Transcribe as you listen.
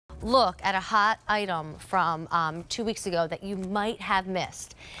look at a hot item from 2 weeks ago that you might have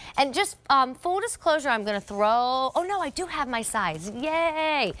missed. And just full disclosure, I'm going to throw, oh no, I do have my size.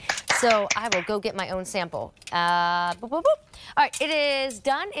 Yay! So I will go get my own sample. Boop, boop, boop. All right, it is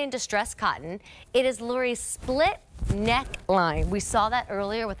done in distressed cotton. It is Lori's split neckline. We saw that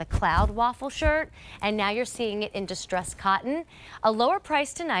earlier with a cloud waffle shirt, and now you're seeing it in distressed cotton. A lower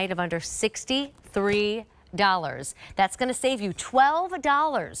price tonight of under $63. That's going to save you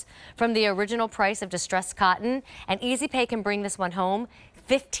 $12 from the original price of distressed cotton, and Easy Pay can bring this one home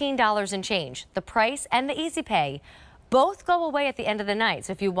 $15 and change. The price and the Easy Pay both go away at the end of the night.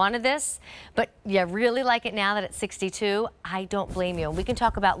 So if you wanted this, but you really like it now that it's 62, I don't blame you. We can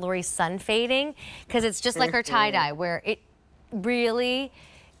talk about Lori's sun fading, because it's just like her tie-dye, where it really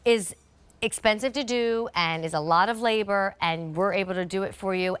is expensive to do and is a lot of labor, and we're able to do it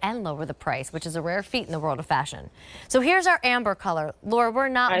for you and lower the price, which is a rare feat in the world of fashion. So here's our amber color. Laura, we're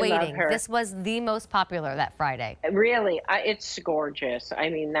not waiting. This was the most popular that Friday. Really, it's gorgeous. I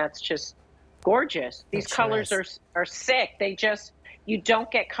mean, that's just gorgeous. These colors are sick. They just, you don't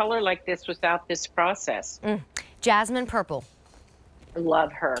get color like this without this process. Jasmine purple.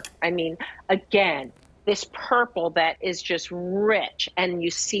 Love her. I mean, again, this purple that is just rich, and you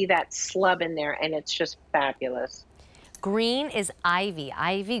see that slub in there, and it's just fabulous. Green is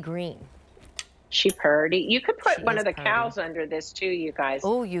ivy green. She purdy. You could put one of the cows under this too, you guys.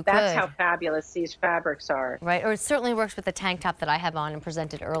 Oh, you could. That's how fabulous these fabrics are. Right, or it certainly works with the tank top that I have on and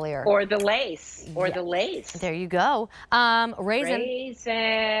presented earlier. Or the lace, the lace. There you go. Raisin.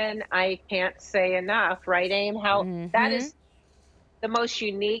 Raisin, I can't say enough, right, Aim? How that is the most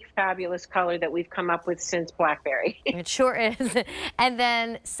unique, fabulous color that we've come up with since Blackberry. It sure is. And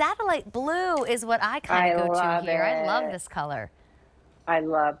then satellite blue is what I kind of go to here. I love this color. I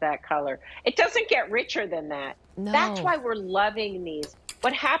love that color. It doesn't get richer than that. No. That's why we're loving these.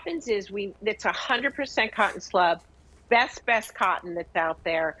 What happens is it's 100% cotton slub, best cotton that's out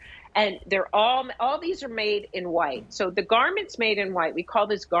there. And they're all these are made in white. So the garment's made in white. We call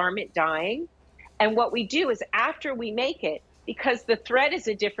this garment dyeing. And what we do is after we make it, because the thread is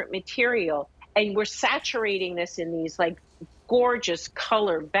a different material, and we're saturating this in these like gorgeous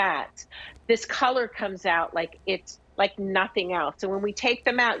color bats, this color comes out like it's like nothing else. So when we take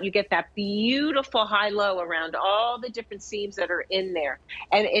them out, you get that beautiful high-low around all the different seams that are in there.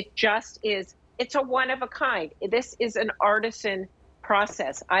 And it just is, it's a one of a kind. This is an artisan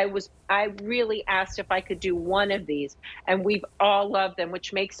process. I really asked if I could do one of these, and we've all loved them,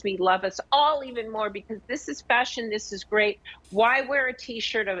 which makes me love us all even more, because this is fashion. This is great. Why wear a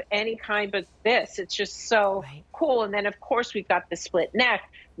t-shirt of any kind but this? It's just so cool. And then of course we've got the split neck,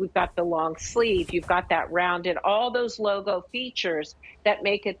 we've got the long sleeve, you've got that rounded, all those logo features that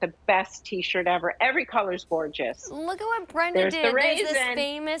make it the best t-shirt ever. Every color's gorgeous. Look at what Brenda did. There's this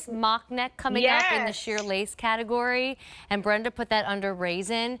famous mock neck coming up in the sheer lace category, and Brenda put that under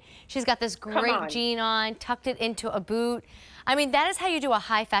raisin. She's got this great jean on, tucked it into a boot. I mean, that is how you do a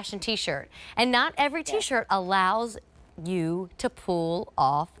high fashion t-shirt. And not every t-shirt allows you to pull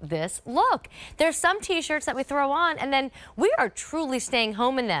off this look. There's some t-shirts that we throw on and then we are truly staying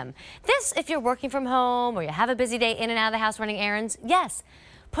home in them. This, if you're working from home or you have a busy day in and out of the house running errands, yes,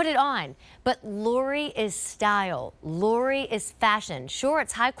 put it on. But Lori is style. Lori is fashion. Sure,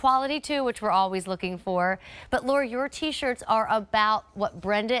 it's high quality too, which we're always looking for. But Lori, your t-shirts are about what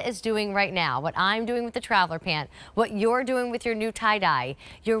Brenda is doing right now, what I'm doing with the traveler pant, what you're doing with your new tie-dye.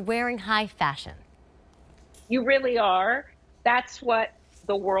 You're wearing high fashion. You really are. That's what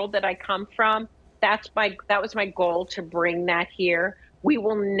the world that I come from, that was my goal, to bring that here. We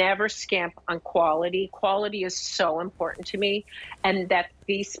will never skimp on quality. Quality is so important to me, and that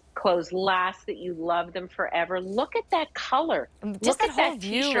these clothes last, that you love them forever. Look at that color. Just that whole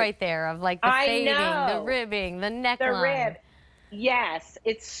view right there of like the fading, the ribbing, the neckline. The rib. Yes,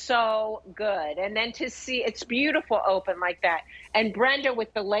 it's so good. And then to see, it's beautiful open like that. And Brenda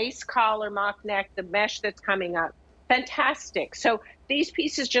with the lace collar, mock neck, the mesh that's coming up, fantastic. So these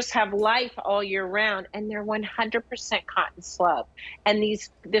pieces just have life all year round, and they're 100% cotton slub. And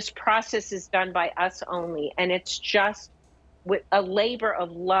this process is done by us only, and it's just with a labor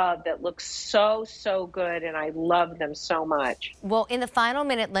of love that looks so, so good, and I love them so much. Well, in the final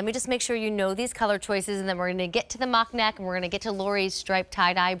minute, let me just make sure you know these color choices, and then we're going to get to the mock neck, and we're going to get to Lori's striped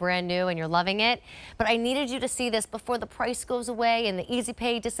tie-dye, brand new, and you're loving it. But I needed you to see this before the price goes away and the Easy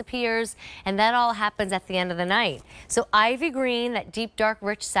Pay disappears, and that all happens at the end of the night. So ivy green, that deep, dark,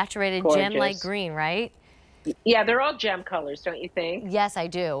 rich, saturated gem-like green, right? Yeah, they're all gem colors, don't you think? Yes, I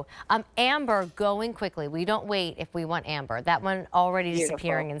do. Amber, going quickly. We don't wait if we want amber. That one already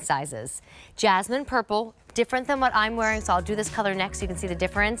disappearing Beautiful. in sizes. Jasmine purple, different than what I'm wearing, so I'll do this color next so you can see the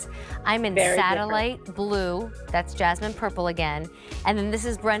difference. I'm in Very satellite blue. That's jasmine purple again. And then this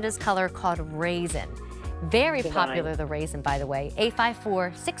is Brenda's color called raisin. Very Divine. popular, the raisin, by the way.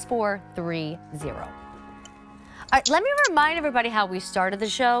 854-6430. All right, let me remind everybody how we started the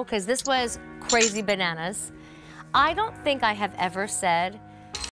show, because this was crazy bananas. I don't think I have ever said